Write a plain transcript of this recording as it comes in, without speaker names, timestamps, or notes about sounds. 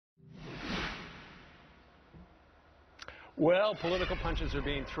Well, political punches are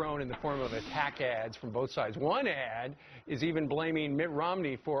being thrown in the form of attack ads from both sides. One ad is even blaming Mitt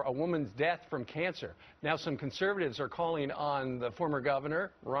Romney for a woman's death from cancer. Now some conservatives are calling on the former governor,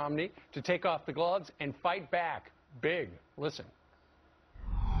 Romney, to take off the gloves and fight back. Big. Listen.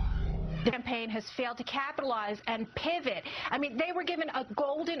 The campaign has failed to capitalize and pivot. I mean, they were given a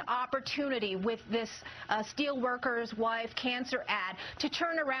golden opportunity with this steelworker's wife cancer ad to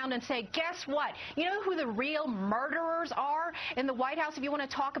turn around and say, guess what? You know who the real murderers are in the White House? If you want to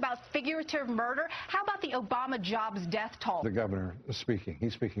talk about figurative murder, how about the Obama jobs death toll? The governor is speaking.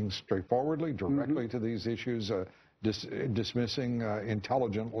 He's speaking straightforwardly, directly to these issues, dismissing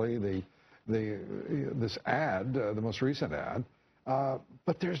intelligently this ad, the most recent ad.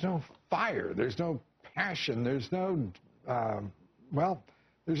 But there's no fire, there's no passion, there's no,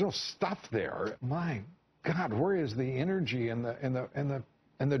 there's no stuff there. My God, where is the energy and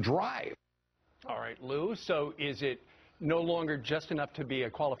the drive? All right, Lou, so is it no longer just enough to be a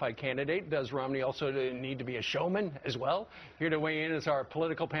qualified candidate? Does Romney also need to be a showman as well? Here to weigh in is our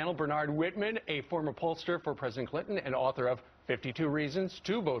political panel, Bernard Whitman, a former pollster for President Clinton and author of 52 Reasons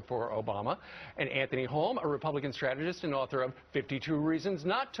to Vote for Obama, and Anthony Holm, a Republican strategist and author of 52 Reasons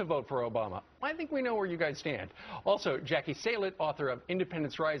Not to Vote for Obama. I think we know where you guys stand. Also, Jackie Salit, author of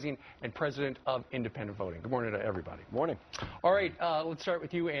Independence Rising and president of Independent Voting. Good morning to everybody. Morning. All right, let's start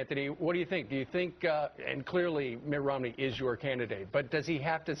with you, Anthony. What do you think? Do you think, and clearly Mitt Romney is your candidate, but does he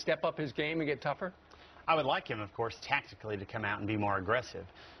have to step up his game and get tougher? I would like him, of course, tactically to come out and be more aggressive.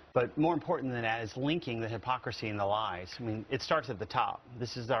 But more important than that is linking the hypocrisy and the lies. I mean, it starts at the top.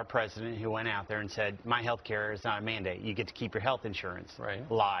 This is our president who went out there and said, my health care is not a mandate. You get to keep your health insurance. Right.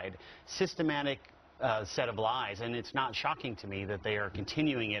 Lied. Systematic set of lies. And it's not shocking to me that they are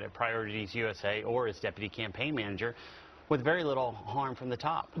continuing it at Priorities USA or as deputy campaign manager with very little harm from the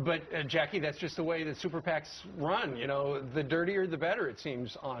top. But, Jackie, that's just the way the Super PACs run. You know, the dirtier, the better, it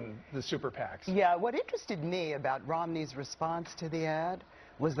seems, on the Super PACs. Yeah, what interested me about Romney's response to the ad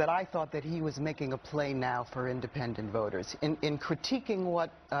was that I thought that he was making a play now for independent voters in critiquing what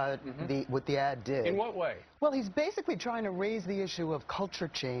the ad did. In what way? Well, he's basically trying to raise the issue of culture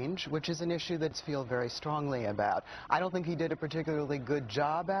change, which is an issue that I feel very strongly about. I don't think he did a particularly good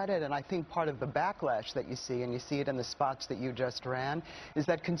job at it, and I think part of the backlash that you see, and you see it in the spots that you just ran, is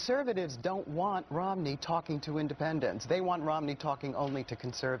that conservatives don't want Romney talking to independents. They want Romney talking only to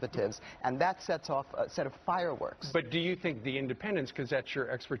conservatives, and that sets off a set of fireworks. But do you think the independents, because that's your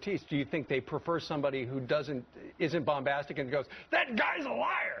expertise, do you think they prefer somebody who isn't bombastic and goes, that guy's a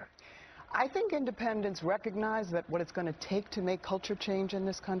liar? I think independents recognize that what it's going to take to make culture change in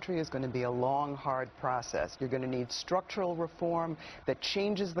this country is going to be a long, hard process. You're going to need structural reform that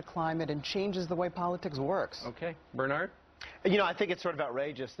changes the climate and changes the way politics works. Okay. Bernard? You know, I think it's sort of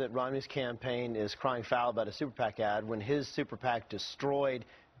outrageous that Romney's campaign is crying foul about a Super PAC ad when his Super PAC destroyed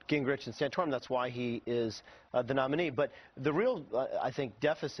Gingrich and Santorum. That's why he is the nominee. But the real, I think,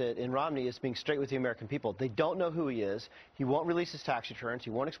 deficit in Romney is being straight with the American people. They don't know who he is. He won't release his tax returns. He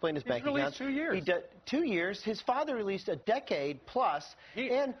won't explain his bank accounts. 2 years. 2 years. His father released a decade plus.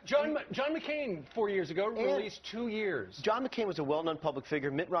 John McCain 4 years ago released 2 years. John McCain was a well-known public figure.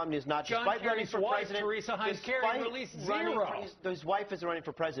 Mitt Romney is not. John Kerry's for president. Teresa Heinz Kerry released zero. His wife is running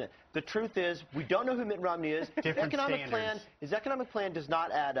for president. The truth is, we don't know who Mitt Romney is. His economic plan does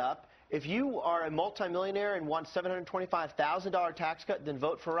not add up. If you are a multimillionaire and want $725,000 tax cut, then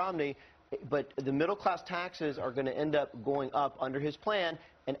vote for Romney. But the middle-class taxes are going to end up going up under his plan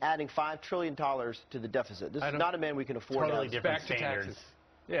and adding $5 trillion to the deficit. This is not a man we can afford. Totally different standards. Taxes.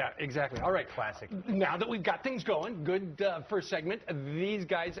 Yeah, exactly. All right. Classic. Now that we've got things going, good first segment. These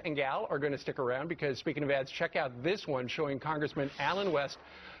guys and gal are going to stick around because, speaking of ads, check out this one showing Congressman Alan West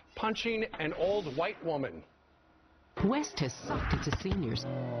punching an old white woman. West has sucked it to seniors,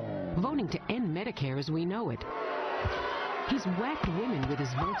 voting to end Medicare as we know it. He's whacked women with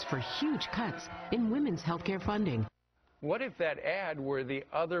his votes for huge cuts in women's health care funding. What if that ad were the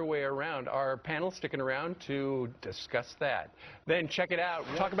other way around? Our panel sticking around to discuss that. Then check it out.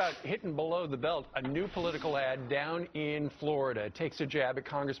 Talk about hitting below the belt. A new political ad down in Florida takes a jab at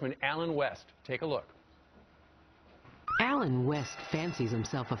Congressman Alan West. Take a look. Alan West fancies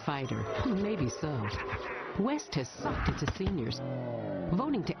himself a fighter. Maybe so. West has sucked it to seniors,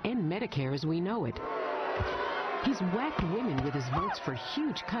 voting to end Medicare as we know it. He's whacked women with his votes for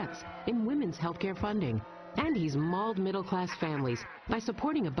huge cuts in women's health care funding. And he's mauled middle-class families by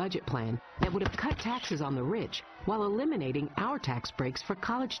supporting a budget plan that would have cut taxes on the rich while eliminating our tax breaks for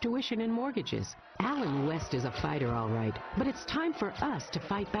college tuition and mortgages. Alan West is a fighter, all right, but it's time for us to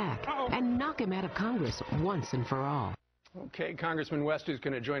fight back and knock him out of Congress once and for all. Okay, Congressman West, who's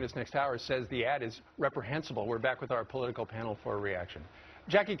going to join us next hour, says the ad is reprehensible. We're back with our political panel for a reaction.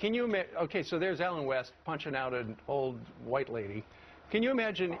 Jackie, can you imagine? Okay, so there's Alan West punching out an old white lady. Can you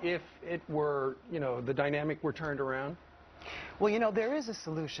imagine if it were, the dynamic were turned around? Well, there is a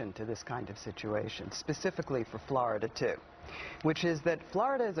solution to this kind of situation, specifically for Florida, too, which is that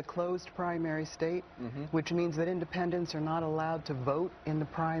Florida is a closed primary state, which means that independents are not allowed to vote in the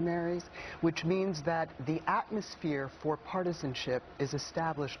primaries, which means that the atmosphere for partisanship is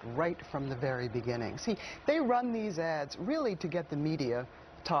established right from the very beginning. See, they run these ads really to get the media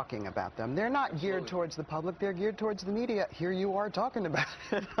talking about them. They're not geared towards the public, they're geared towards the media. Here you are talking about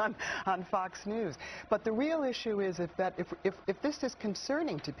it on Fox News. But the real issue is if this is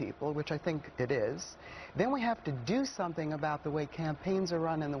concerning to people, which I think it is, then we have to do something about the way campaigns are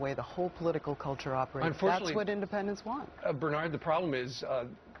run and the way the whole political culture operates. That's what independents want. Bernard, the problem is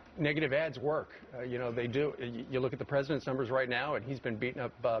negative ads work. They do. You look at the president's numbers right now, and he's been beating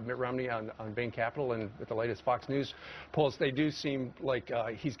up Mitt Romney on Bain Capital, and with the latest Fox News polls, they do seem like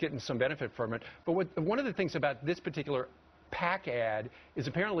he's getting some benefit from it. But one of the things about this particular PAC ad is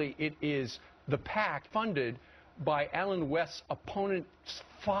apparently it is the PAC funded by Alan West's opponent's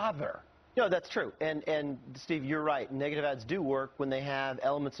father. No, that's true. And Steve, you're right. Negative ads do work when they have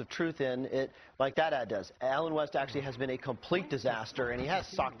elements of truth in it, like that ad does. Alan West actually has been a complete disaster, and he has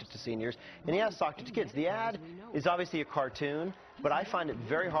socked it to seniors, and he has socked it to kids. The ad is obviously a cartoon, but I find it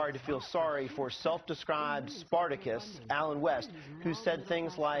very hard to feel sorry for self-described Spartacus, Alan West, who said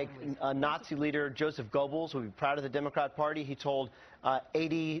things like Nazi leader Joseph Goebbels would be proud of the Democrat Party. He told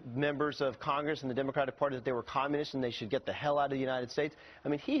 80 members of Congress in the Democratic Party that they were communists and they should get the hell out of the United States. I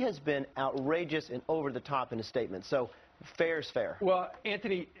mean, he has been outrageous and over the top in his statement. So fair is fair. Well,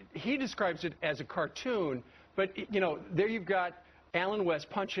 Anthony, he describes it as a cartoon, but, there you've got Alan West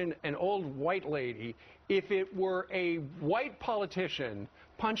punching an old white lady. If it were a white politician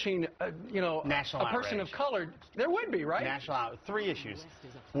punching, a person of color, there would be, right? Three issues.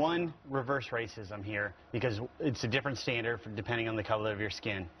 One, reverse racism here, because it's a different standard depending on the color of your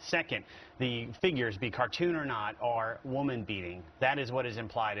skin. Second, the figures, be cartoon or not, are woman beating. That is what is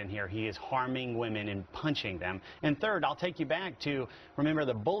implied in here. He is harming women and punching them. And third, I'll take you back to, remember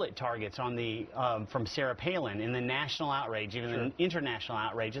the bullet targets on the from Sarah Palin in the national outrage, even the international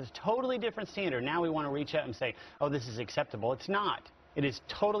outrage. It's a totally different standard. Now we want to reach out and say, oh, this is acceptable. It's not. It is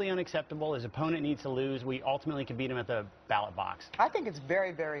totally unacceptable. His opponent needs to lose. We ultimately can beat him at the ballot box. I think it's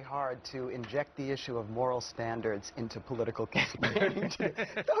very, very hard to inject the issue of moral standards into political campaigning.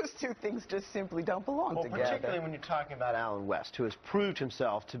 Those two things just simply don't belong together. Particularly when you're talking about Alan West, who has proved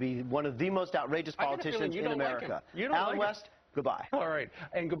himself to be one of the most outrageous politicians in America. Alan West, goodbye. All right.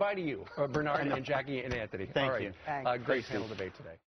 And goodbye to you, Bernard and Jackie and Anthony. Thank you. Great panel debate today.